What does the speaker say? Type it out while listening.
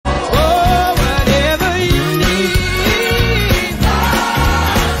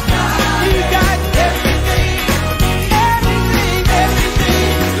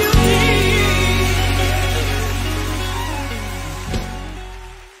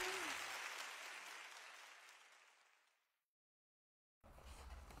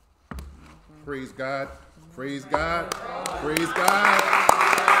Praise God. Praise God. Praise God.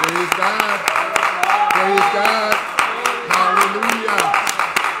 Praise God. Praise God. Hallelujah.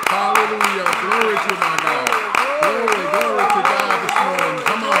 Hallelujah. Glory to my God. Glory, glory to God this morning.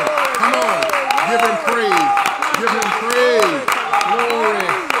 Come on. Come on. Give him praise. Give him praise. Glory.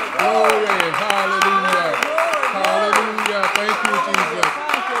 Glory. Hallelujah. Hallelujah. Thank you, Jesus.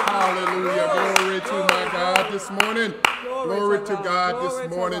 Hallelujah. Glory to my God this morning. Glory to God this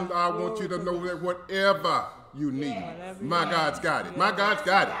morning. I want you to know that whatever you need, my God's got it. My God's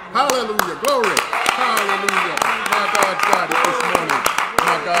got it. Hallelujah. Glory. Hallelujah. My God's got it this morning.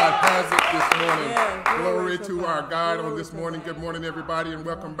 My God has it this morning. Glory to our God on this morning. Good morning, everybody, and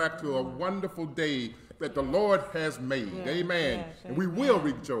welcome back to a wonderful day that the Lord has made. Amen. And we will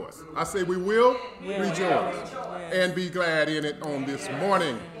rejoice. I say we will rejoice and be glad in it on this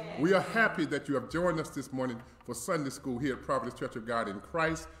morning. We are happy that you have joined us this morning for Sunday school here at Providence Church of God in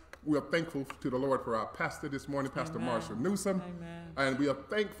Christ. We are thankful to the Lord for our pastor this morning, Pastor Marshall Newsom. And we are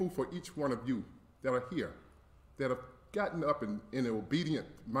thankful for each one of you that are here, that have gotten up in an obedient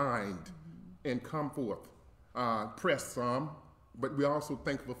mind and come forth. Pressed some, but we're also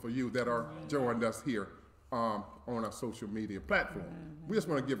thankful for you that are joined us here on our social media platform. We just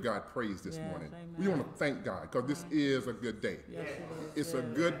want to give God praise this morning. We want to thank God because this is a good day. It's a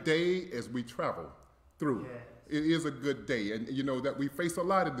good day as we travel through. It is a good day, and you know that we face a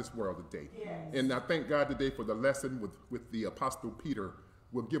lot in this world today. And I thank God today for the lesson with the Apostle Peter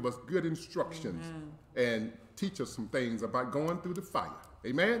will give us good instructions and teach us some things about going through the fire.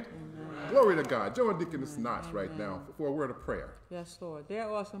 Amen? Glory to God. Join Deaconess Knox right now for a word of prayer. Yes, Lord. Dear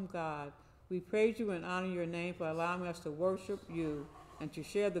awesome God, we praise you and honor your name for allowing us to worship you and to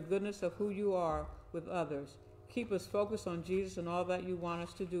share the goodness of who you are with others. Keep us focused on Jesus and all that you want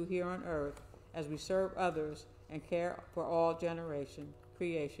us to do here on earth as we serve others and care for all creation.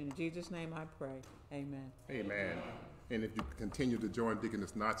 In Jesus' name I pray. Amen. Amen. And if you continue to join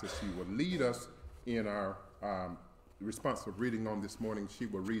Deaconess Knox as she will lead us in our responsive reading on this morning, she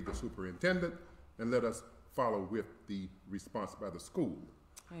will read the superintendent and let us follow with the response by the school.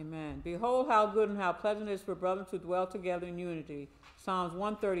 Amen. Behold how good and how pleasant it is for brothers to dwell together in unity. Psalms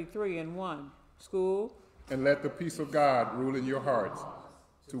 133:1. School. And let the peace of God rule in your hearts,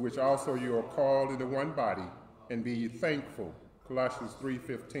 to which also you are called into one body, and be ye thankful. Colossians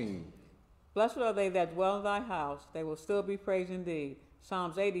 3:15. Blessed are they that dwell in thy house, they will still be praising thee.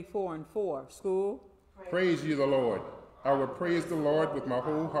 Psalms 84:4. School. Praise ye the Lord. I will praise the Lord with my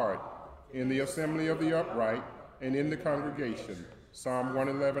whole heart, in the assembly of the upright, and in the congregation. Psalm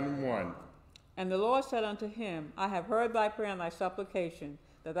 111:1. And the Lord said unto him, I have heard thy prayer and thy supplication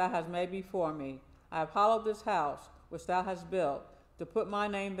that thou hast made before me. I have hallowed this house which thou hast built, to put my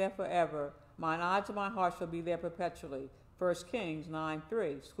name there forever. Mine eyes and my heart shall be there perpetually. 1 Kings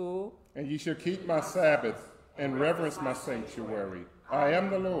 9:3. School. And ye shall keep my Sabbath, and reverence my sanctuary. I am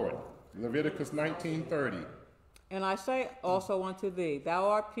the Lord. Leviticus 19:30. And I say also unto thee, thou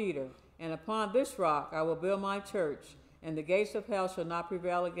art Peter, and upon this rock I will build my church, and the gates of hell shall not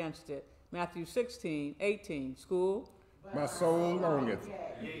prevail against it. Matthew 16:18. School. My soul longeth,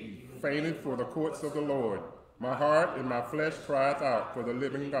 fainteth for the courts of the Lord. My heart and my flesh crieth out for the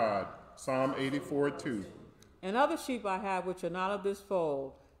living God. Psalm 84:2. And other sheep I have which are not of this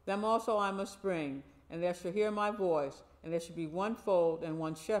fold, them also I must bring, and they shall hear my voice, and there shall be one fold and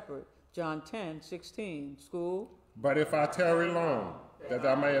one shepherd. John 10:16. School. But if I tarry long, that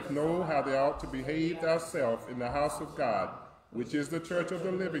thou mayest know how thou ought to behave thyself in the house of God, which is the church of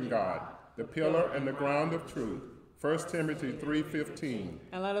the living God, the pillar and the ground of truth. 1 Timothy 3:15.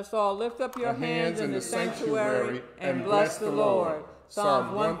 And let us all lift up your hands in the sanctuary and bless the Lord.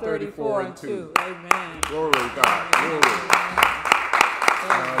 Psalms 134:2. Amen. Glory to God. Glory.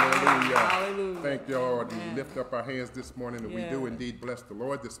 Hallelujah. Hallelujah. Thank you, Lord. We lift up our hands this morning, and we do indeed bless the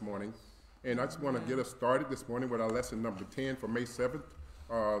Lord this morning. And I just want to get us started this morning with our lesson number 10 for May 7th,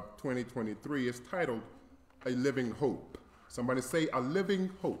 2023. It's titled, A Living Hope. Somebody say, a living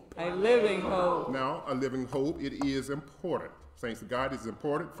hope. A living hope. Now, a living hope, it is important. Saints of God, it's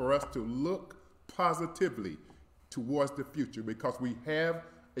important for us to look positively towards the future because we have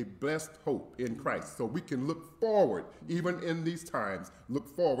a blessed hope in Christ. So we can look forward, even in these times, look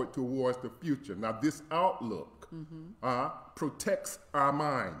forward towards the future. Now, this outlook protects our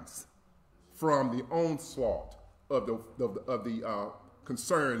minds from the onslaught of the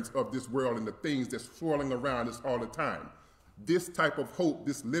concerns of this world and the things that's swirling around us all the time. This type of hope,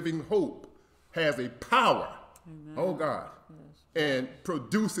 this living hope, has a power, oh God, and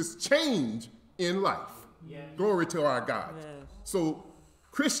produces change in life. Glory to our God. So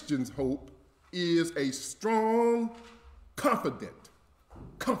Christians' hope is a strong, confident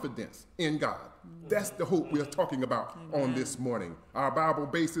confidence in God. That's the hope we are talking about on this morning. Our Bible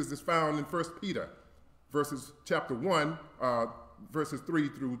basis is found in 1 Peter, chapter 1, verses 3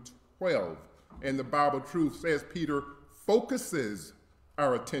 through 12. And the Bible truth says Peter focuses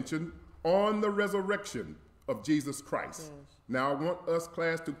our attention on the resurrection of Jesus Christ. Yes. Now I want us,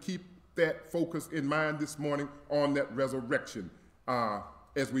 class, to keep that focus in mind this morning on that resurrection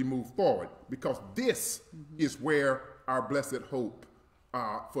as we move forward, because this is where our blessed hope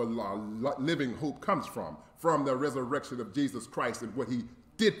for living hope comes from the resurrection of Jesus Christ and what he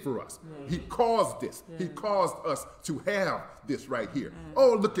did for us. He caused this. He caused us to have this right here.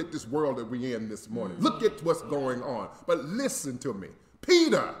 Oh, look at this world that we're in this morning. Look at what's going on. But listen to me.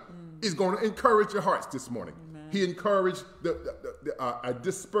 Peter is going to encourage your hearts this morning. He encouraged a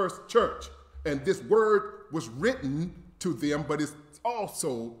dispersed church. And this word was written to them, but it's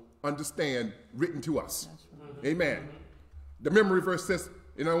also, understand, written to us. Amen. The memory verse says,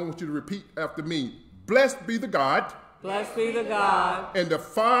 and I want you to repeat after me, blessed be the God. Blessed be the God. And the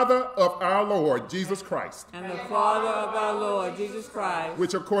Father of our Lord, Jesus Christ. And the Father of our Lord, Jesus Christ.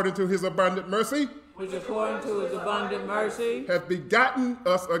 Which according to his abundant mercy. Which according to his abundant mercy. Hath begotten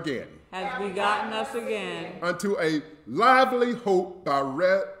us again. Has begotten us again. Unto a lively hope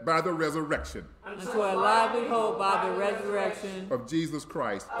by the resurrection. Unto a lively hope by the resurrection. Of Jesus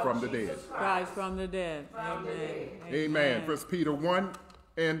Christ from the dead. Christ from the dead. Amen. Amen. 1 Peter 1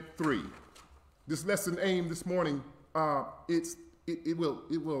 and 3. This lesson aimed this morning, we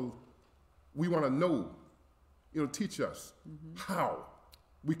want to know, it'll teach us how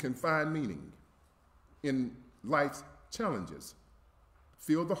we can find meaning in life's challenges,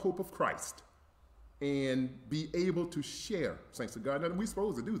 feel the hope of Christ, and be able to share, saints of God. Now, we're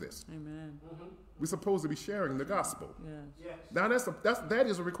supposed to do this. Amen. We're supposed to be sharing the gospel. Yes. Now, that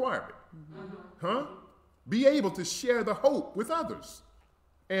is a requirement. Huh? Be able to share the hope with others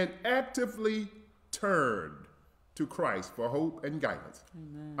and actively turn to Christ for hope and guidance.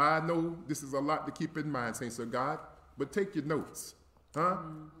 Amen. I know this is a lot to keep in mind, saints of God, but take your notes,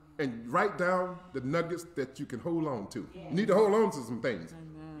 and write down the nuggets that you can hold on to. You need to hold on to some things.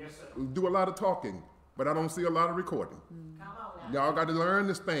 Yes, do a lot of talking, but I don't see a lot of recording. Y'all got to learn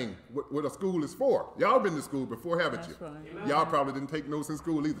this thing, what a school is for. Y'all been to school before, haven't you? Right. Y'all probably didn't take notes in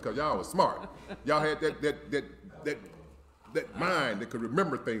school either because y'all was smart. Y'all had that mind that could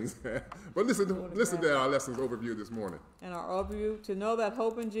remember things. But listen to our lessons overview this morning. And our overview, to know that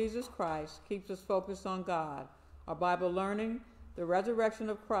hope in Jesus Christ keeps us focused on God. Our Bible learning, the resurrection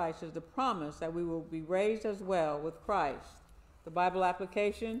of Christ is the promise that we will be raised as well with Christ. The Bible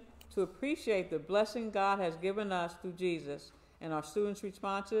application, to appreciate the blessing God has given us through Jesus. And our students'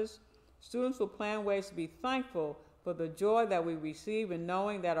 responses, students will plan ways to be thankful for the joy that we receive in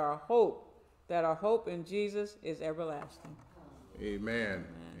knowing that our hope in Jesus is everlasting. Amen.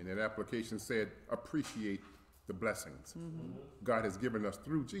 And that application said, appreciate the blessings God has given us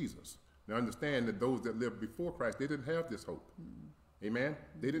through Jesus. Now understand that those that lived before Christ, they didn't have this hope. Amen.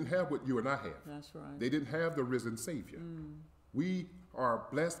 They didn't have what you and I have. That's right. They didn't have the risen Savior. We are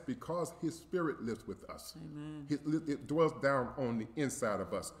blessed because his Spirit lives with us. Amen. It dwells down on the inside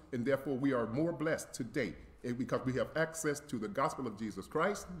of us. And therefore we are more blessed today because we have access to the gospel of Jesus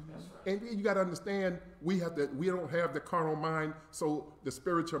Christ. And you got to understand, we don't have the carnal mind, so the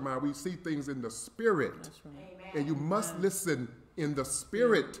spiritual mind, we see things in the Spirit. That's right. And you must listen in the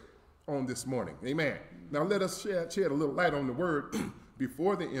Spirit on this morning. Amen. Now let us shed a little light on the word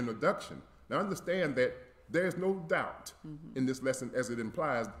before the introduction. Now understand that there's no doubt in this lesson, as it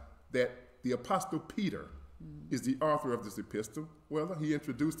implies, that the Apostle Peter is the author of this epistle. Well, he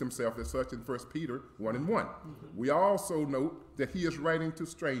introduced himself as such in 1 Peter 1 and 1. We also note that he is writing to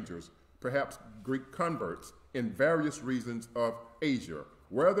strangers, perhaps Greek converts, in various regions of Asia.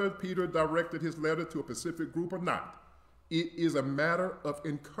 Whether Peter directed his letter to a specific group or not, it is a matter of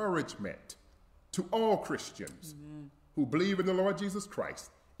encouragement to all Christians who believe in the Lord Jesus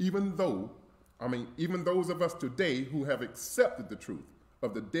Christ, even those of us today who have accepted the truth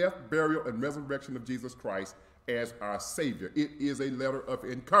of the death, burial, and resurrection of Jesus Christ as our Savior. It is a letter of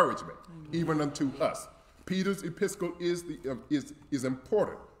encouragement, even unto us. Peter's epistle is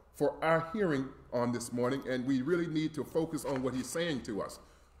important for our hearing on this morning, and we really need to focus on what he's saying to us.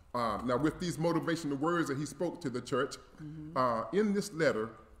 Now, with these motivational words that he spoke to the church, in this letter,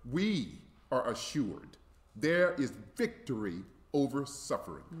 we are assured there is victory over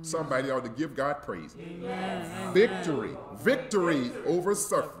suffering. Somebody ought to give God praise. Amen. Victory over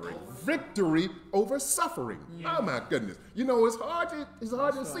suffering. Victory over suffering. Oh my goodness. You know, it's hard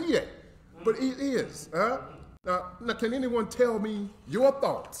to see it, but it is. Now, can anyone tell me your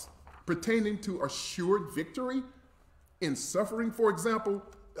thoughts pertaining to assured victory in suffering? For example,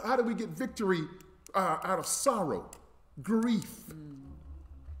 how do we get victory out of sorrow, grief,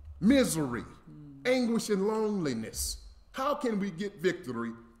 misery, anguish, and loneliness? How can we get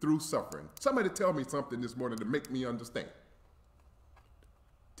victory through suffering? Somebody tell me something this morning to make me understand.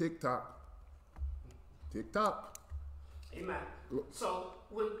 Tick tock. Tick tock. Amen. So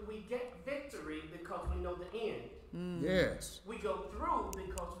we get victory because we know the end. Yes. We go through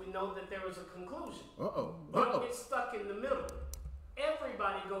because we know that there is a conclusion. Uh-oh. Don't get stuck in the middle.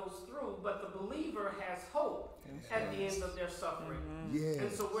 Everybody goes through, but the believer has hope at the end of their suffering. Yes.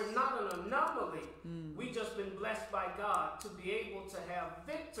 And so we're not an anomaly. We've just been blessed by God to be able to have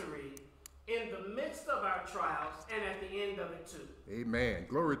victory in the midst of our trials and at the end of it too. Amen.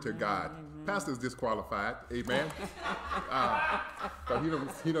 Glory to God. Pastor's disqualified. Amen.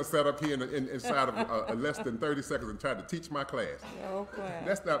 He done sat up here inside of less than 30 seconds and tried to teach my class. Okay.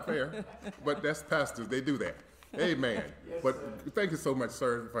 That's not fair, but that's pastors. They do that. Amen. Yes, but sir. Thank you so much,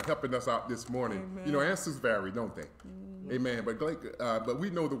 sir, for helping us out this morning. Amen. You know, answers vary, don't they? Amen. But we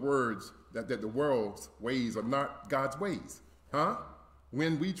know the words that the world's ways are not God's ways. Huh?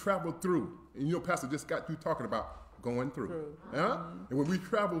 When we travel through, and you know, Pastor just got you talking about going through. Huh? And when we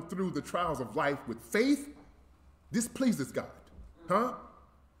travel through the trials of life with faith, this pleases God. Huh?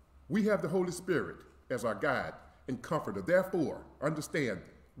 We have the Holy Spirit as our guide and comforter. Therefore, understand,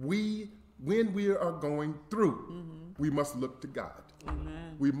 when we are going through, we must look to God.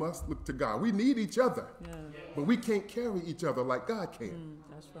 Amen. We must look to God. We need each other, Yeah. but we can't carry each other like God can.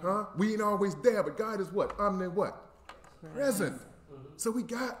 That's right. Huh? We ain't always there, but God is what? Omni what? Present. So we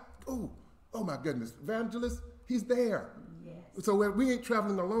got, oh my goodness, evangelist, he's there. Yes. So we ain't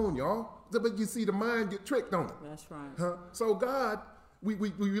traveling alone, y'all. But you see the mind get tricked on it. That's right. Huh? So God, we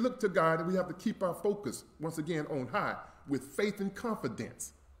look to God, and we have to keep our focus, once again, on high with faith and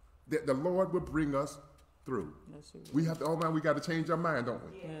confidence that the Lord will bring us through. Yes, We have to, oh man, we got to change our mind, don't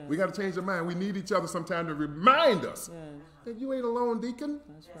we? Yes. We got to change our mind. We need each other sometime to remind us Yes. that you ain't alone, deacon.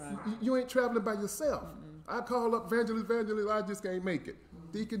 That's right. You ain't traveling by yourself. I call up evangelist, I just can't make it.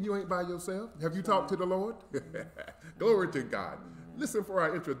 Deacon, you ain't by yourself. Have you talked to the Lord? Glory to God. Listen for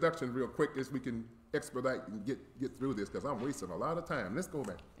our introduction real quick as we can expedite and get through this because I'm wasting a lot of time. Let's go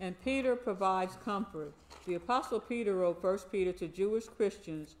back. And Peter provides comfort. The Apostle Peter wrote 1 Peter to Jewish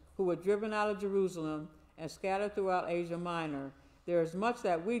Christians who were driven out of Jerusalem and scattered throughout Asia Minor. There is much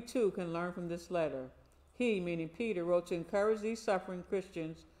that we too can learn from this letter. He, meaning Peter, wrote to encourage these suffering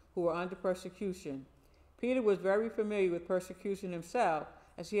Christians who were under persecution. Peter was very familiar with persecution himself,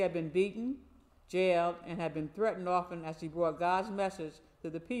 as he had been beaten, jailed, and had been threatened often as he brought God's message to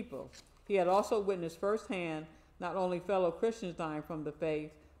the people. He had also witnessed firsthand not only fellow Christians dying from the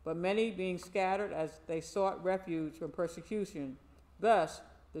faith, but many being scattered as they sought refuge from persecution. Thus,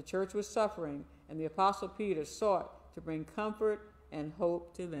 the church was suffering, and the Apostle Peter sought to bring comfort and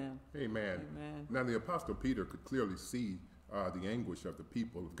hope to them. Amen. Amen. Now, the Apostle Peter could clearly see the anguish of the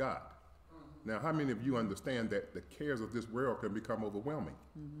people of God. Now, how many of you understand that the cares of this world can become overwhelming?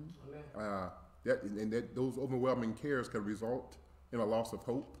 Those overwhelming cares can result in a loss of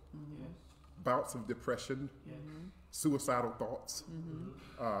hope, bouts of depression, suicidal thoughts,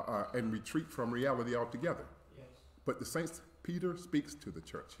 and retreat from reality altogether. But the saints, Peter speaks to the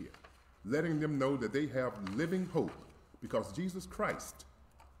church here, letting them know that they have living hope because of Jesus Christ,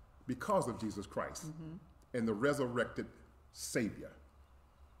 and the resurrected Savior.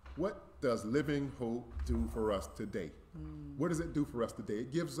 What does living hope do for us today? What does it do for us today?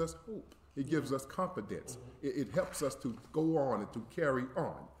 It gives us hope. It gives us confidence. It helps us to go on and to carry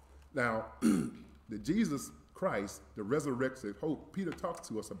on. Now, the Jesus Christ, the resurrected hope, Peter talks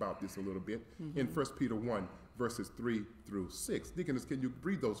to us about this a little bit in 1 Peter 1, verses 3 through 6. Deaconess, can you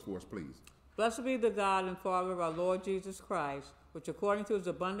read those for us, please? Blessed be the God and Father of our Lord Jesus Christ, which according to his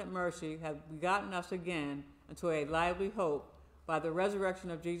abundant mercy hath begotten us again unto a lively hope by the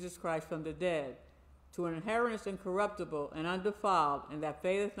resurrection of Jesus Christ from the dead, to an inheritance incorruptible and undefiled, and that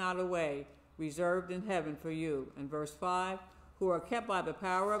fadeth not away, reserved in heaven for you. And verse 5, who are kept by the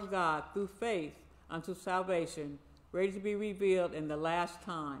power of God through faith unto salvation, ready to be revealed in the last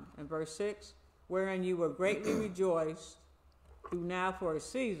time. And verse 6, wherein you were greatly rejoiced, though now for a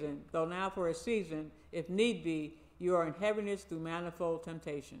season, if need be, you are in heaviness through manifold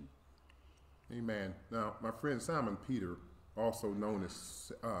temptation. Amen. Now, my friend Simon Peter, also known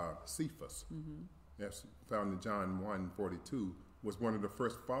as Cephas, that's found in John 1:42, was one of the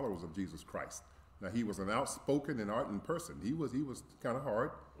first followers of Jesus Christ. Now, he was an outspoken and ardent person. He was kind of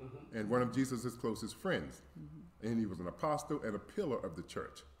hard, and one of Jesus' closest friends. And he was an apostle and a pillar of the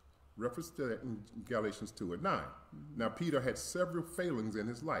church. Reference to that in Galatians 2:9. Now, Peter had several failings in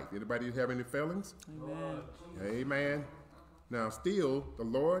his life. Anybody have any failings? Amen. Amen. Now still, the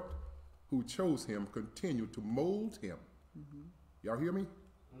Lord who chose him continued to mold him. Y'all hear me?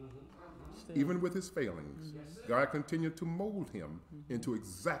 Even with his failings, God continued to mold him into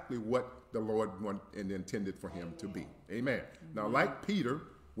exactly what the Lord wanted and intended for him to be. Amen. Now, like Peter,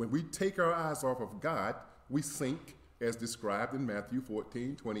 when we take our eyes off of God, we sink, as described in Matthew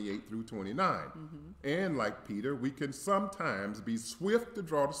 14, 28 through 29. And like Peter, we can sometimes be swift to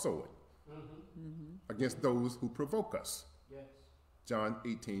draw the sword against those who provoke us. John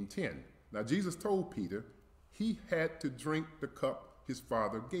 18:10. Now, Jesus told Peter he had to drink the cup his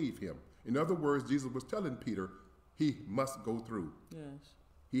Father gave him. In other words, Jesus was telling Peter he must go through. Yes.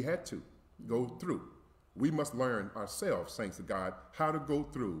 He had to go through. We must learn ourselves, saints of God, how to go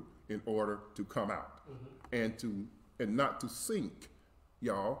through in order to come out and not to sink,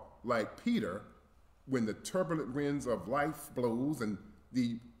 y'all, like Peter, when the turbulent winds of life blows and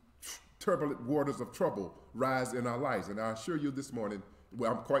the turbulent waters of trouble rise in our lives. And I assure you this morning,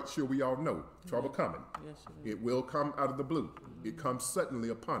 well, I'm quite sure we all know trouble coming. Yes, it will come out of the blue. It comes suddenly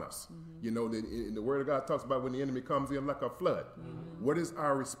upon us. You know, in the Word of God talks about when the enemy comes in like a flood. What is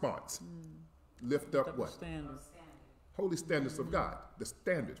our response? Lift up what? Standard. Holy standards of God. The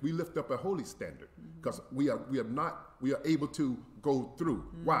standards. We lift up a holy standard because we are able to go through.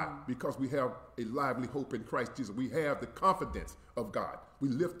 Why? Because we have a lively hope in Christ Jesus. We have the confidence of God. We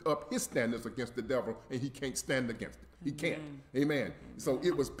lift up his standards against the devil and he can't stand against it. He can't. Amen. So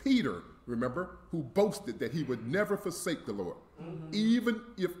it was Peter, remember, who boasted that he would never forsake the Lord, even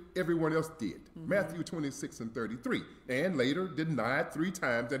if everyone else did. Matthew 26:33. And later denied 3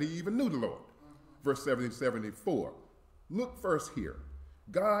 times that he even knew the Lord. Verse 74. Look first here.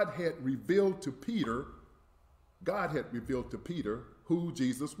 God had revealed to Peter who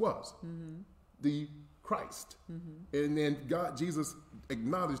Jesus was, the Christ. And then Jesus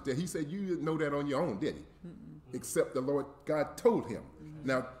acknowledged that. He said, you didn't know that on your own, did he? Except the Lord God told him.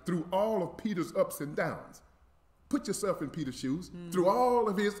 Now, through all of Peter's ups and downs, put yourself in Peter's shoes, through all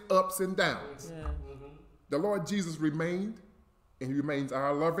of his ups and downs, the Lord Jesus remained, and he remains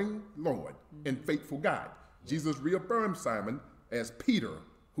our loving Lord and faithful God. Jesus reaffirmed Simon as Peter,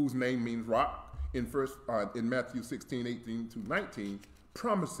 whose name means rock, in Matthew 16:18 to 19,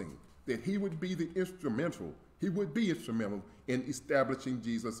 promising that he would be instrumental in establishing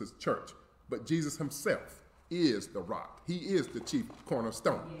Jesus' church. But Jesus himself is the rock. He is the chief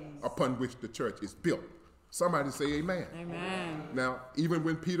cornerstone upon which the church is built. Somebody say amen. Amen. Now, even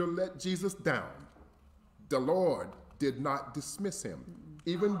when Peter let Jesus down, the Lord did not dismiss him.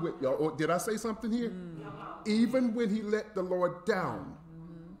 Even when, did I say something here? Even when he let the Lord down,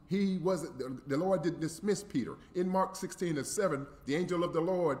 the Lord didn't dismiss Peter. In Mark 16:7, the angel of the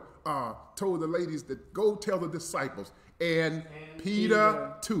Lord told the ladies that go tell the disciples, and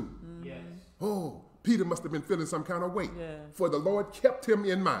Peter too. Oh, Peter must have been feeling some kind of weight, for the Lord kept him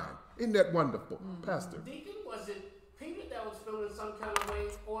in mind. Isn't that wonderful, Pastor? Deacon, was it Peter that was feeling some kind of way,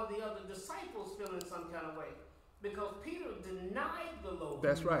 or the other disciples feeling some kind of way? Because Peter denied the Lord.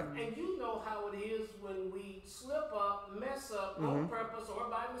 That's right. And you know how it is when we slip up, mess up on purpose or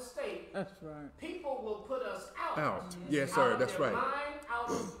by mistake. That's right. People will put us out. Yes, sir. That's right.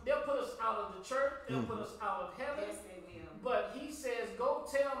 They'll put us out of the church. They'll put us out of heaven. Yes, they will. But he says, go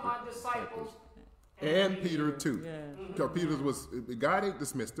tell my disciples. And Peter too. Because God ain't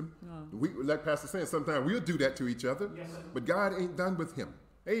dismissed him. We, like Pastor said, sometimes we'll do that to each other. Yes, but God ain't done with him.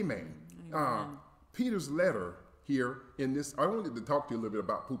 Amen. Peter's letter here in this, I wanted to talk to you a little bit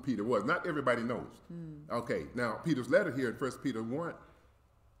about who Peter was. Not everybody knows. Okay, now Peter's letter here in 1 Peter 1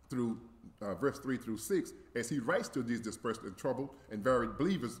 through verse 3 through 6, as he writes to these dispersed and troubled and varied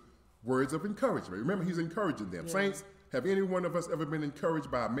believers, words of encouragement. Remember, he's encouraging them. Saints, have any one of us ever been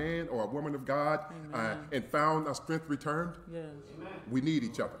encouraged by a man or a woman of God and found our strength returned? Yes. We need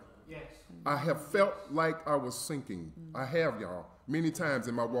each other. Yes. I have felt like I was sinking. I have, y'all, many times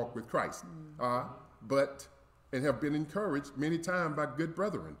in my walk with Christ. And have been encouraged many times by good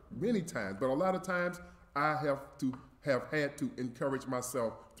brethren, many times. But a lot of times I have had to encourage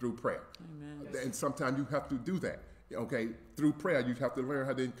myself through prayer. Amen. And sometimes you have to do that. Okay, through prayer, you have to learn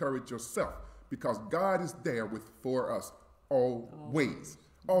how to encourage yourself, because God is there for us always,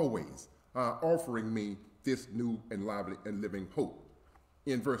 offering me this new and lively and living hope.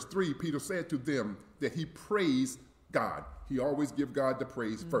 In verse 3, Peter said to them that he praised God. He always gives God the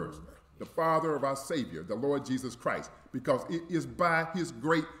praise first. The Father of our Savior, the Lord Jesus Christ, because it is by his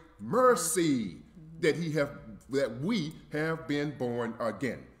great mercy that we have been born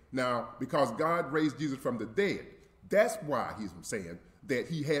again. Now, because God raised Jesus from the dead, that's why he's saying that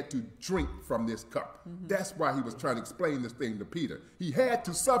he had to drink from this cup. That's why he was trying to explain this thing to Peter. He had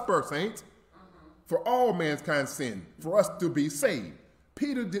to suffer, saints, for all mankind sin, for us to be saved.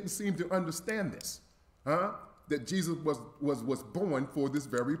 Peter didn't seem to understand this, that Jesus was born for this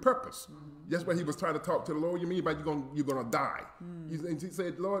very purpose. That's why he was trying to talk to the Lord. You mean by you're gonna die? He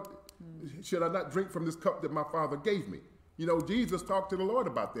said, Lord, should I not drink from this cup that my Father gave me? You know, Jesus talked to the Lord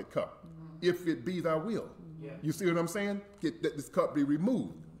about that cup. If it be thy will. You see what I'm saying? That this cup be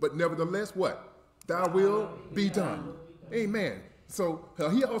removed. But nevertheless, what? Thy will be done. Amen. So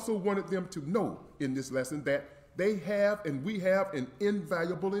he also wanted them to know in this lesson that they have and we have an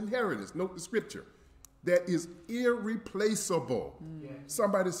invaluable inheritance. Note the scripture. That is irreplaceable.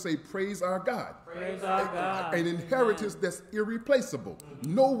 Somebody say, praise our God. Praise our God. An inheritance that's irreplaceable.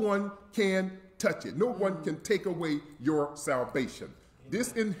 No one can touch it. No one can take away your salvation.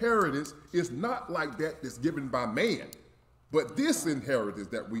 This inheritance is not like that's given by man. But this inheritance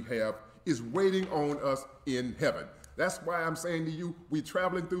that we have is waiting on us in heaven. That's why I'm saying to you, we're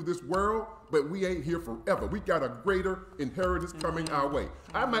traveling through this world, but we ain't here forever. We got a greater inheritance coming our way.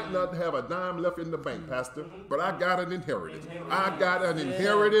 I might not have a dime left in the bank, Pastor, but I got an inheritance. I got an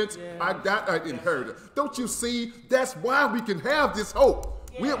inheritance. I got an inheritance. Don't you see? That's why we can have this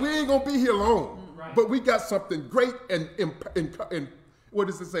hope. We ain't going to be here long, but we got something great and what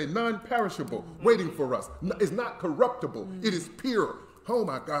does it say? Non-perishable waiting for us. It's not corruptible. It is pure. Oh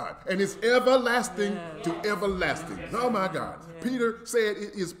my God. And it's everlasting to everlasting. Oh my God. Peter said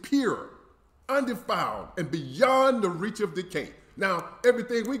it is pure, undefiled, and beyond the reach of decay. Now,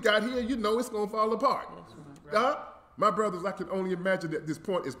 everything we got here, you know it's going to fall apart. My brothers, I can only imagine at this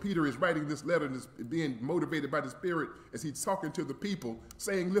point as Peter is writing this letter and is being motivated by the Spirit as he's talking to the people,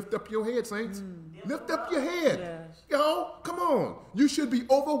 saying, lift up your head, saints. Lift up your head. Yo, come on. You should be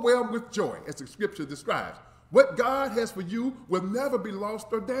overwhelmed with joy, as the scripture describes. What God has for you will never be lost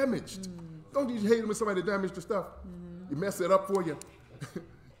or damaged. Don't you hate it when somebody damages the stuff? You mess it up for you.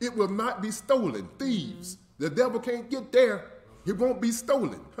 It will not be stolen. Thieves. The devil can't get there. It won't be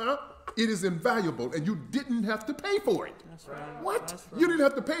stolen. It is invaluable, and you didn't have to pay for it. That's right. What? That's right. You didn't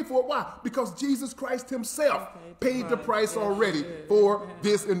have to pay for it. Why? Because Jesus Christ himself paid the price already for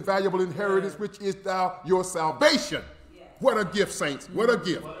this invaluable inheritance, which is your salvation. What a gift, saints. What a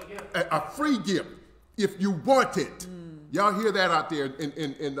gift. A free gift. If you want it. Y'all hear that out there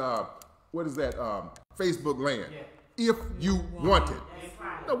in what is that, Facebook land. If you want it.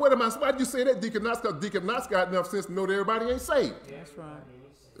 Now, what am I, why'd you say that, Deacon Knox? Because Deacon Knox got enough sense to know that everybody ain't saved. That's right.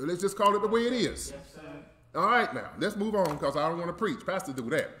 Let's just call it the way it is. All right, now, let's move on because I don't want to preach. Pastor do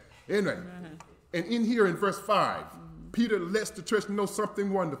that. Anyway, and in here in verse 5, Peter lets the church know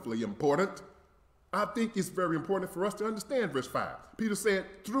something wonderfully important. I think it's very important for us to understand verse 5. Peter said,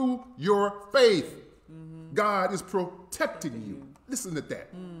 through your faith, God is protecting you. Listen to that.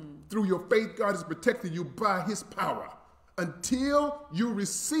 Through your faith, God is protecting you by his power until you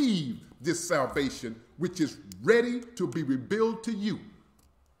receive this salvation, which is ready to be revealed to you.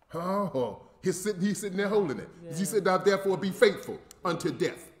 Oh, he's sitting there holding it. He said, now therefore be faithful unto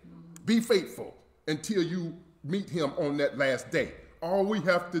death. Be faithful until you meet him on that last day. All we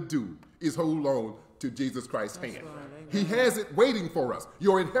have to do is hold on to Jesus Christ's hand. Right. He has it waiting for us.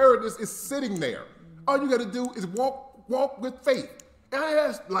 Your inheritance is sitting there. All you got to do is walk with faith. And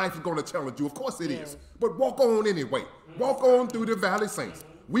yes, life is going to challenge you. Of course it is. But walk on anyway. Walk on through the valley, saints.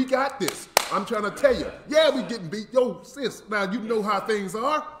 We got this. I'm trying to tell you. Yeah, we getting beat. Yo, sis, now you know how things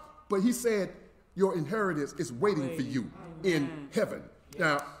are. But he said your inheritance is waiting for you in heaven.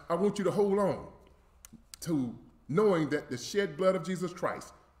 Now, I want you to hold on to knowing that the shed blood of Jesus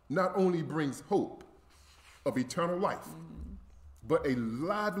Christ not only brings hope of eternal life, but a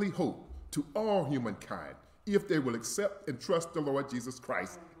lively hope to all humankind if they will accept and trust the Lord Jesus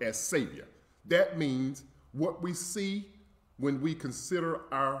Christ as Savior. That means what we see when we consider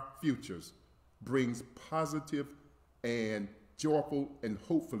our futures brings positive and joyful and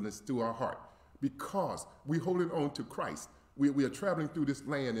hopefulness to our heart because we're holding on to Christ. We are traveling through this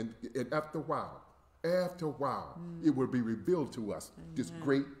land, and after a while, it will be revealed to us this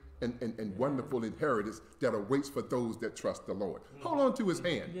great and wonderful inheritance that awaits for those that trust the Lord. Hold on to his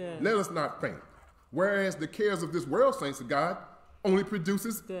hand. Let us not faint. Whereas the cares of this world, saints of God, only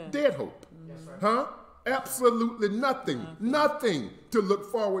produces dead hope. Absolutely nothing. Nothing to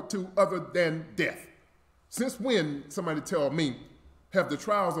look forward to other than death. Since when, somebody tell me, have the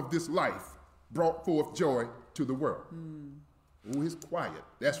trials of this life brought forth joy to the world? Oh, it's quiet.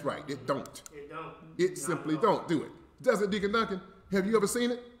 That's right. It don't. It don't. It simply don't do it. Does it, Deacon Duncan? Have you ever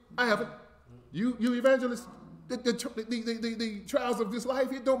seen it? I haven't. You evangelists? The trials of this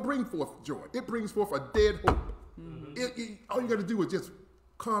life, it don't bring forth joy. It brings forth a dead hope. All you got to do is just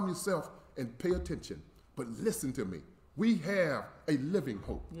calm yourself and pay attention. But listen to me. We have a living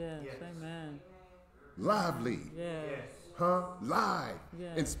hope. Yes, amen. lively, Yes. live,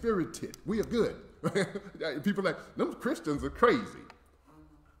 Yes. and spirited. We are good. People like, them Christians are crazy.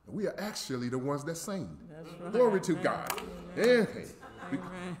 We are actually the ones that sing. That's right. Glory to Amen. God. Amen.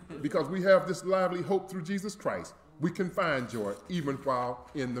 Amen. Because we have this lively hope through Jesus Christ, we can find joy even while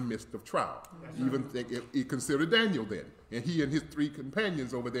in the midst of trial. Even consider Daniel then, and he and his 3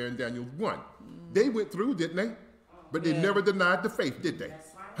 companions over there in Daniel 1. They went through, didn't they? But they never denied the faith, did they?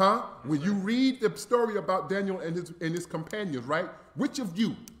 When you read the story about Daniel and his companions, right? Which of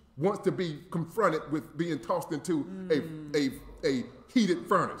you wants to be confronted with being tossed into a heated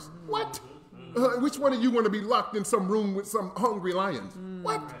furnace? What? Which one of you want to be locked in some room with some hungry lions?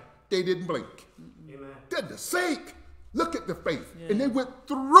 What? They didn't blink. Goodness sake, look at the faith. And they went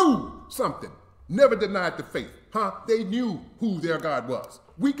through something. Never denied the faith. They knew who their God was.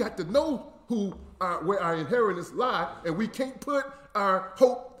 We got to know where our inheritance lie, and we can't put our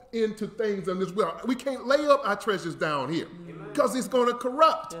hope into things in this world. We can't lay up our treasures down here because it's going to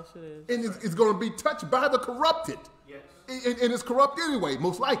corrupt. Yes, it is. And it's going to be touched by the corrupted. And it's corrupt anyway,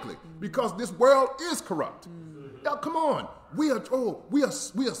 most likely, because this world is corrupt. Now, come on. We are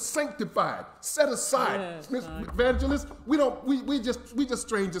sanctified, set aside. Yes, Evangelists, we just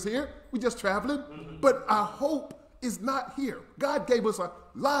strangers here. We just traveling. But our hope is not here. God gave us a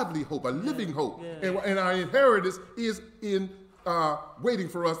lively hope, a living hope. And our inheritance is in waiting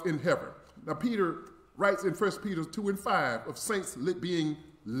for us in heaven. Now, Peter writes in 1 Peter 2 and 5 of saints being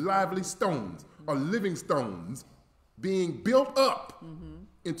lively stones or living stones being built up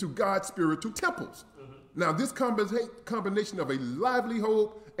into God's spiritual temples. Now, this combination of a lively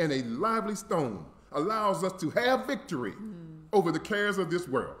hope and a lively stone allows us to have victory over the cares of this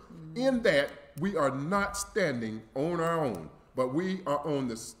world. In that, we are not standing on our own, but we are on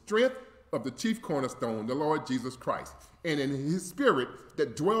the strength of the chief cornerstone, the Lord Jesus Christ, and in his spirit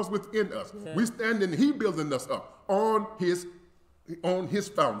that dwells within us. We stand in, he building us up on his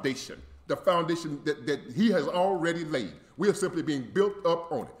foundation, the foundation that he has already laid. We are simply being built up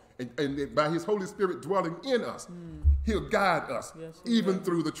on it. And by his Holy Spirit dwelling in us, he'll guide us even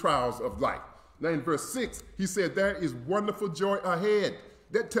through the trials of life. Now in verse 6, he said, there is wonderful joy ahead.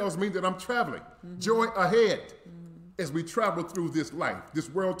 That tells me that I'm traveling. Joy ahead as we travel through this life, this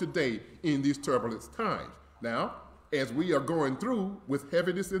world today in these turbulent times. Now, as we are going through with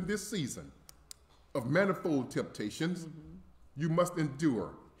heaviness in this season of manifold temptations, you must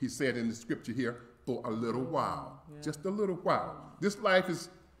endure, he said in the scripture here, for a little while. Just a little while. This life is,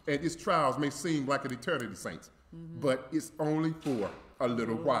 and its trials may seem like an eternity, saints, but it's only for a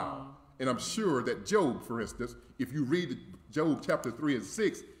little while. And I'm sure that Job, for instance, if you read Job chapter 3 and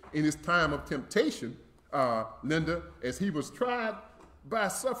 6, in his time of temptation, Linda, as he was tried by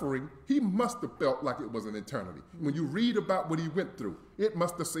suffering, he must have felt like it was an eternity. When you read about what he went through, it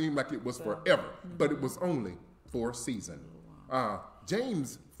must have seemed like it was forever, but it was only for a season.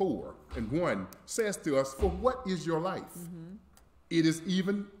 James 4 and 1 says to us, for what is your life? It is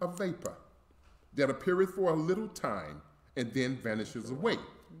even a vapor that appeareth for a little time and then vanishes away.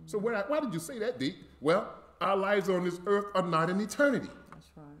 So why did you say that, Deke? Well, our lives on this earth are not an eternity.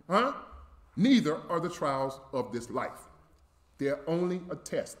 That's right. Neither are the trials of this life. They're only a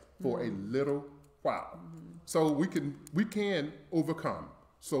test for a little while. So we can overcome.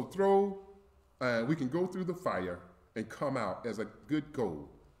 So we can go through the fire and come out as a good gold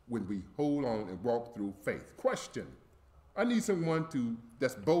when we hold on and walk through faith. Question. I need someone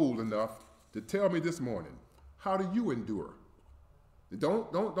that's bold enough to tell me this morning, how do you endure?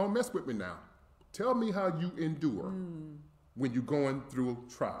 Don't mess with me now. Tell me how you endure when you're going through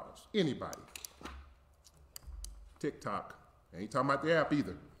trials. Anybody. TikTok. I ain't talking about the app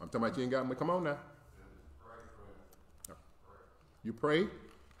either. I'm talking about you ain't got me. Come on now. You pray?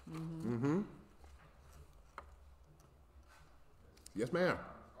 Yes, ma'am.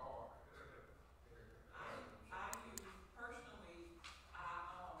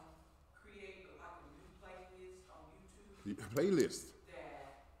 Playlist.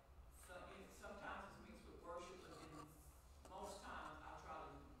 That sometimes it's mixed with worship, but then most times I try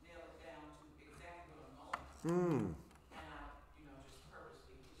to nail it down to exactly what I'm on. And I, just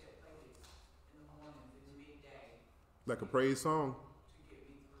purposely put that playlist in the mornings and midday. Like a praise song? To get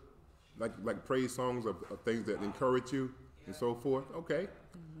me through. Like praise songs of things that encourage you and so forth? Okay.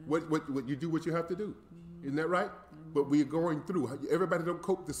 What you do what you have to do. Isn't that right? But we're going through. Everybody don't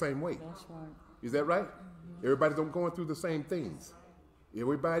cope the same way. That's right. Is that right? Everybody don't going through the same things.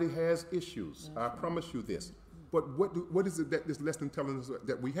 Everybody has issues. I promise you this. But what is it that this lesson telling us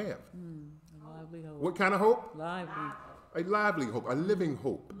that we have? A lively hope. What kind of hope? Lively. A lively hope, a living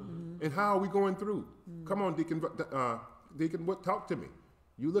hope. And how are we going through? Come on, Deacon. Deacon, talk to me.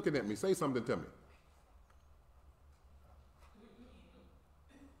 You looking at me. Say something to me.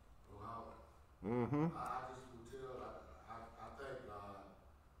 Mm-hmm. I just would tell, I thank God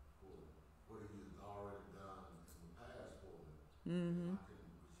for what He has already done in the past for me. Mm-hmm. I can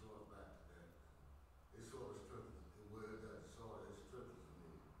resort back to that. It sort of strengthens, the word that sort of strengthens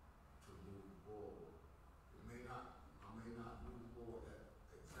me to move forward. I may not move forward that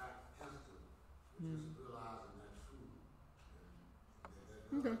exact instant, but just realizing that truth. And that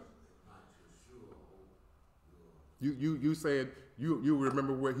Okay. does ignite your sure hope. You said you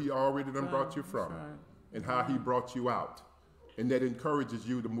remember where He already done brought you from, That's right. and how He brought you out, and that encourages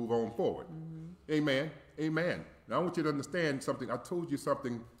you to move on forward. Amen. Amen. Now I want you to understand something. I told you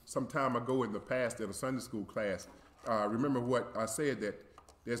something some time ago in the past in a Sunday school class. Remember what I said, that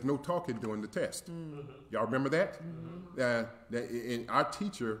there's no talking during the test. Y'all remember that? And our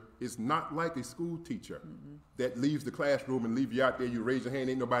teacher is not like a school teacher that leaves the classroom and leave you out there. You raise your hand,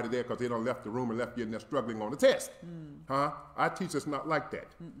 ain't nobody there because they done left the room and left you in there struggling on the test. Our teacher's not like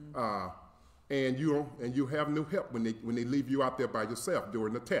that. And you have no help when they leave you out there by yourself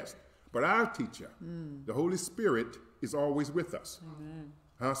during the test. But our teacher, the Holy Spirit, is always with us.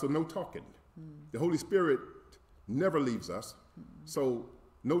 So no talking. The Holy Spirit never leaves us. So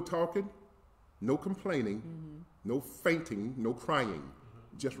no talking, no complaining, no fainting, no crying.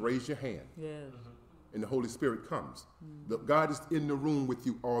 Just raise your hand. Yes. And the Holy Spirit comes. God is in the room with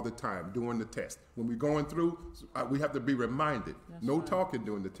you all the time during the test. When we're going through, we have to be reminded. That's no right. talking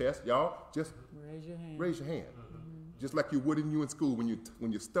during the test, y'all. Just Raise your hand. raise your hand. Just like you would in school when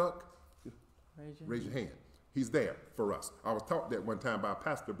you're stuck. Raise your hand. He's there for us. I was taught that one time by a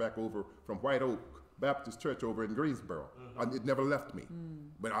pastor back over from White Oak Baptist Church over in Greensboro. It never left me.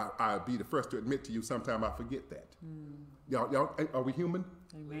 But I'll be the first to admit to you, sometime I forget that. Y'all, are we human?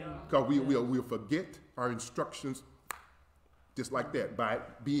 Amen. Because we'll forget our instructions just like that by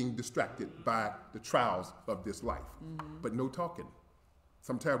being distracted by the trials of this life. But no talking.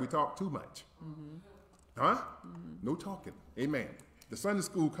 Sometimes we talk too much. No talking. Amen. The Sunday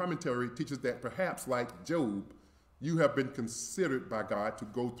school commentary teaches that perhaps like Job, you have been considered by God to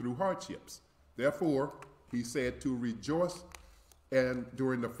go through hardships. Therefore, he said to rejoice and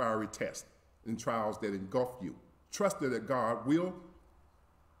during the fiery test and trials that engulf you. Trust that God will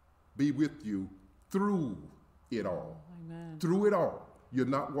be with you through it all. Amen. Through it all. You're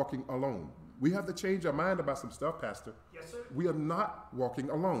not walking alone. We have to change our mind about some stuff, Pastor. Yes, sir. We are not walking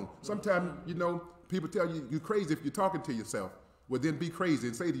alone. Sometimes, people tell you you're crazy if you're talking to yourself. Well, then be crazy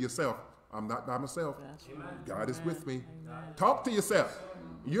and say to yourself, I'm not by myself. That's Amen. right. God is with me. Amen. Talk to yourself.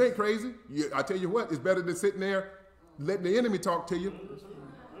 You ain't crazy. I tell you what, it's better than sitting there letting the enemy talk to you.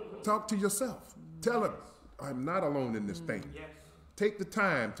 Talk to yourself. Tell him, I'm not alone in this thing. Yes. Take the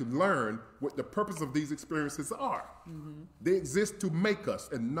time to learn what the purpose of these experiences are. They exist to make us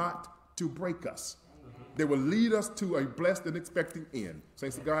and not to break us. They will lead us to a blessed and expecting end.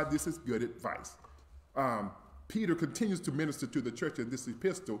 Saints of God, this is good advice. Peter continues to minister to the church in this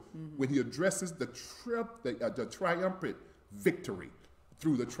epistle when he addresses the triumphant victory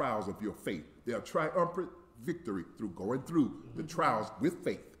through the trials of your faith. They are triumphant victory through going through the trials with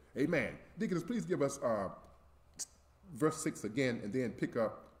faith. Amen. Deacons, please give us verse 6 again, and then pick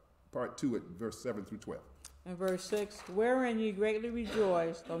up part 2 at verse 7 through 12. And verse 6, wherein ye greatly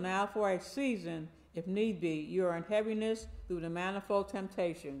rejoice, though now for a season, if need be, you are in heaviness through the manifold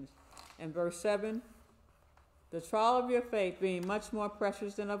temptations. And verse 7, the trial of your faith being much more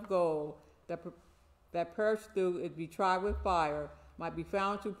precious than of gold, that perished through it be tried with fire, might be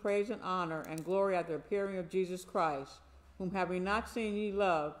found to praise and honor and glory at the appearing of Jesus Christ, whom having not seen ye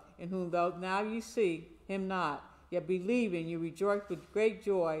love, in whom though now ye see him not, yet believing you rejoice with great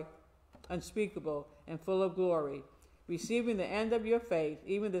joy unspeakable and full of glory, receiving the end of your faith,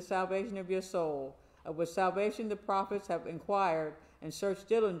 even the salvation of your soul, of which salvation the prophets have inquired and searched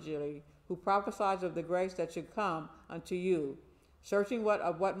diligently, who prophesied of the grace that should come unto you, searching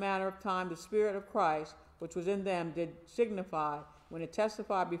what manner of time the Spirit of Christ, which was in them, did signify, when it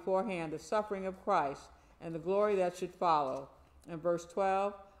testified beforehand the suffering of Christ and the glory that should follow. And verse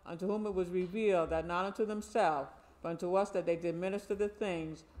 12, unto whom it was revealed that not unto themselves, but unto us that they did minister the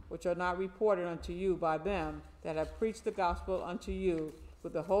things which are not reported unto you by them that have preached the gospel unto you,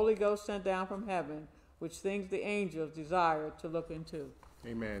 with the Holy Ghost sent down from heaven, which things the angels desire to look into.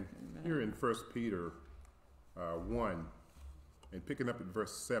 Amen. Here in 1 Peter 1, and picking up at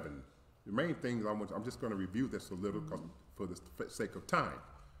verse 7, the main thing I'm just going to review this a little for the sake of time.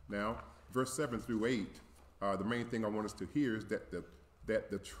 Now, verse 7 through 8, the main thing I want us to hear is that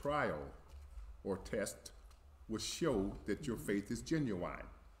the trial or test will show that your faith is genuine.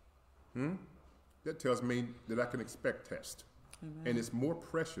 That tells me that I can expect test. Amen. And it's more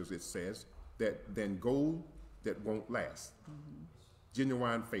precious, it says, than gold that won't last.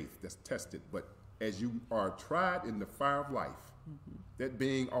 Genuine faith that's tested, but as you are tried in the fire of life, that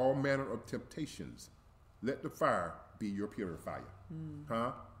being all manner of temptations, let the fire be your purifier,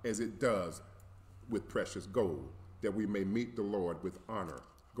 as it does with precious gold, that we may meet the Lord with honor.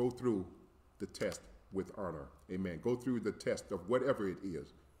 Go through the test with honor. Amen. Go through the test of whatever it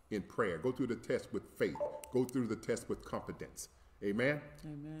is in prayer. Go through the test with faith. Go through the test with confidence. Amen.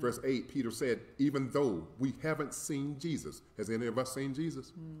 Amen. Verse 8, Peter said, even though we haven't seen Jesus, has any of us seen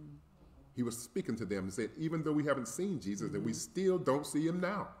Jesus? He was speaking to them and said, even though we haven't seen Jesus, that we still don't see him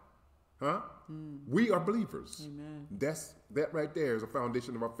now. We are believers. Amen. That right there is a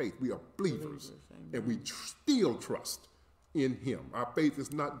foundation of our faith. We are believers. And we still trust in him. Our faith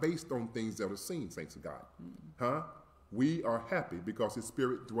is not based on things that are seen, saints of God. We are happy because his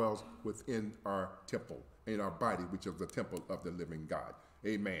spirit dwells within our temple, in our body, which is the temple of the living God.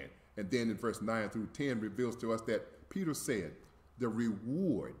 Amen. And then in verse 9 through 10 reveals to us that Peter said, the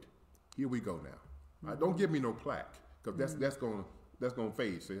reward, here we go now. Don't give me no plaque, because that's going to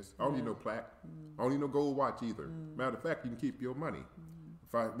fade, sis. I don't need no plaque. I don't need no gold watch either. Matter of fact, you can keep your money.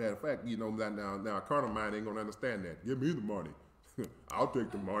 Matter of fact, now a carnal mind ain't going to understand that. Give me the money. I'll take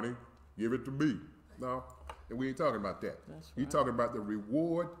the money. Give it to me. No, and we ain't talking about that. That's We're right. talking about the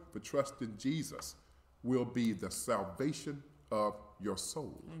reward for trusting Jesus will be the salvation of your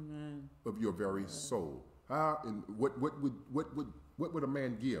soul, Amen. of your very soul. How and what would a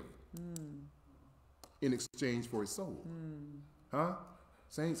man give in exchange for his soul?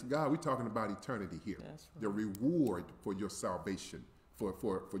 Saints of God, we're talking about eternity here. That's right. The reward for your salvation, for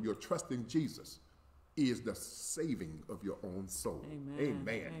your trust in Jesus, is the saving of your own soul. Amen.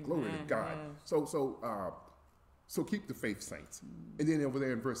 Amen. Glory to Amen. God. Yes. So keep the faith, saints. And then over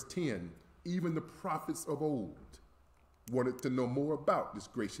there in verse 10, even the prophets of old wanted to know more about this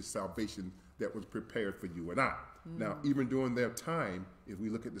gracious salvation that was prepared for you and I. Now, even during their time, if we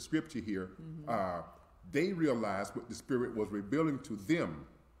look at the scripture here, they realized what the Spirit was revealing to them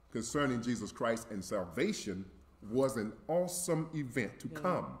concerning Jesus Christ and salvation was an awesome event to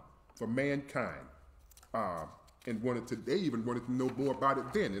come for mankind. And they even wanted to know more about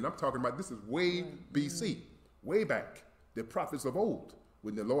it then. And I'm talking about, this is way BC, way back, the prophets of old.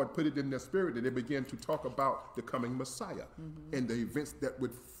 When the Lord put it in their spirit, and they began to talk about the coming Messiah and the events that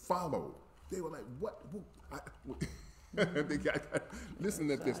would follow. They were like, what? They got listen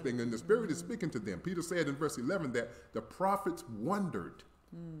at this thing, and the Spirit is speaking to them. Peter said in verse 11 that the prophets wondered,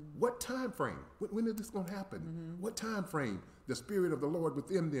 what time frame? When is this going to happen? What time frame the Spirit of the Lord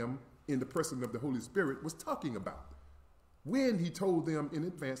within them, in the person of the Holy Spirit, was talking about? When he told them in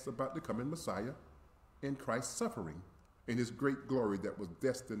advance about the coming Messiah and Christ's suffering and his great glory that was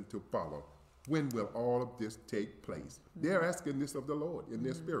destined to follow. When will all of this take place? They're asking this of the Lord in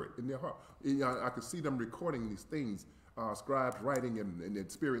their spirit, in their heart. I could see them recording these things, scribes writing and the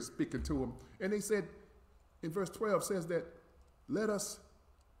Spirit speaking to them. And they said, in verse 12 says that,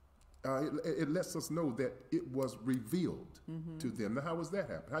 it lets us know that it was revealed to them. Now, how was that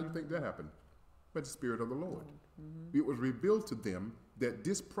happen? How do you think that happened? By the Spirit of the Lord. It was revealed to them that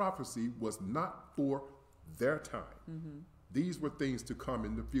this prophecy was not for their time. These were things to come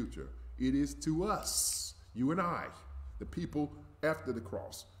in the future. It is to us, you and I, the people after the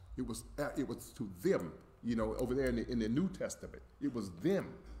cross. It was to them, over there in the New Testament. It was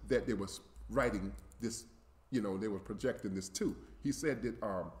them that they was writing this, they were projecting this to. He said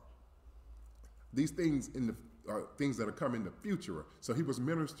that these things things that are coming in the future. So he was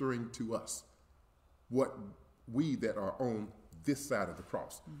ministering to us, what we that are on this side of the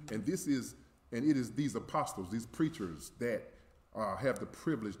cross. And it is these apostles, these preachers that have the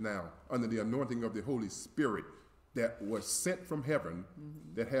privilege now, under the anointing of the Holy Spirit, that was sent from heaven,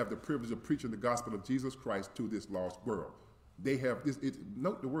 that have the privilege of preaching the gospel of Jesus Christ to this lost world. They have this,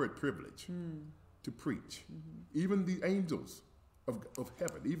 note the word privilege, to preach. Even the angels of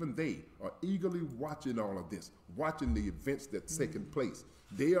heaven, even they are eagerly watching all of this, watching the events that's taking place.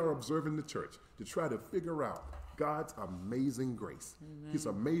 They are observing the church to try to figure out God's amazing grace, his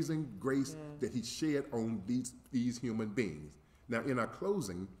amazing grace that he shed on these human beings. Now, in our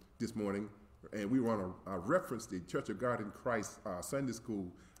closing this morning, and we want to reference the Church of God in Christ Sunday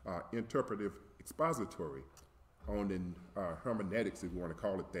School interpretive expository on the hermeneutics, if you want to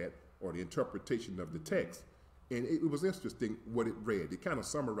call it that, or the interpretation of the text. And it was interesting what it read. It kind of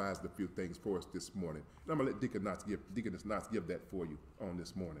summarized a few things for us this morning. And I'm going to let Deaconess Knox give that for you on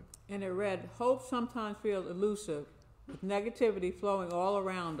this morning. And it read, hope sometimes feels elusive, with negativity flowing all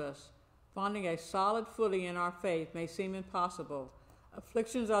around us. Finding a solid footing in our faith may seem impossible.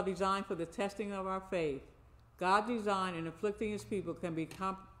 Afflictions are designed for the testing of our faith. God's design in afflicting his people can be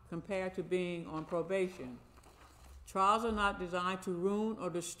compared to being on probation. Trials are not designed to ruin or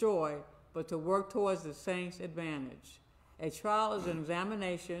destroy, but to work towards the saints' advantage. A trial is an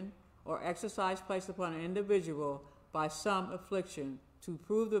examination or exercise placed upon an individual by some affliction to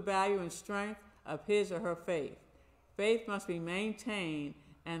prove the value and strength of his or her faith. Faith must be maintained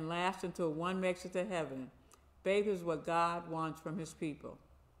and last until one makes it to heaven. Faith is what God wants from his people.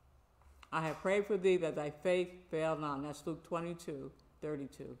 I have prayed for thee that thy faith fail not. And that's Luke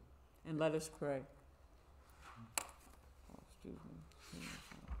 22:32. And let us pray.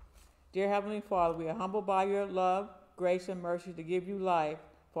 Dear Heavenly Father, we are humbled by your love, grace, and mercy to give you life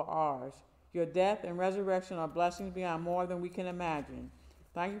for ours. Your death and resurrection are blessings beyond more than we can imagine.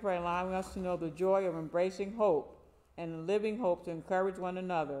 Thank you for allowing us to know the joy of embracing hope and living hope to encourage one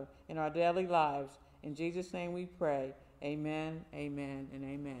another in our daily lives. In Jesus' name we pray. Amen, amen, and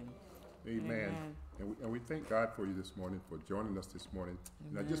amen. Amen. And we thank God for you this morning, for joining us this morning.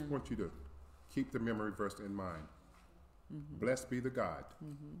 Amen. And I just want you to keep the memory verse in mind. Blessed be the God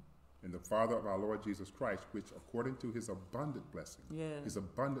and the Father of our Lord Jesus Christ, which according to his abundant blessing, his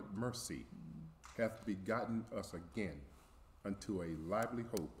abundant mercy, hath begotten us again unto a lively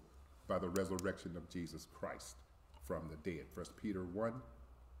hope by the resurrection of Jesus Christ from the dead. 1 Peter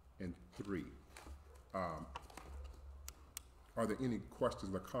 1:3. Are there any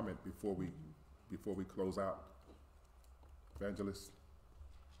questions or comment before we close out? Evangelist?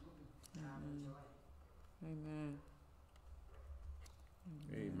 Amen.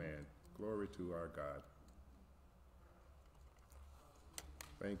 Amen. Glory to our God.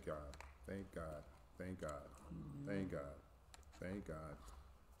 Thank God. Thank God. Thank God. Thank God. Thank God.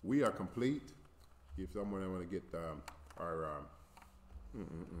 We are complete. If someone want to get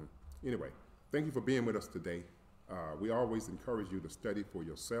Anyway, thank you for being with us today. We always encourage you to study for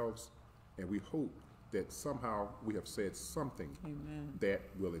yourselves, and we hope that somehow we have said something that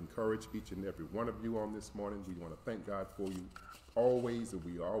will encourage each and every one of you on this morning. We want to thank God for you always, and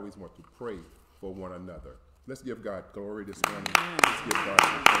we always want to pray for one another. Let's give God glory this morning. Let's give God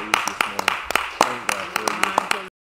some praise this morning. Thank God for you.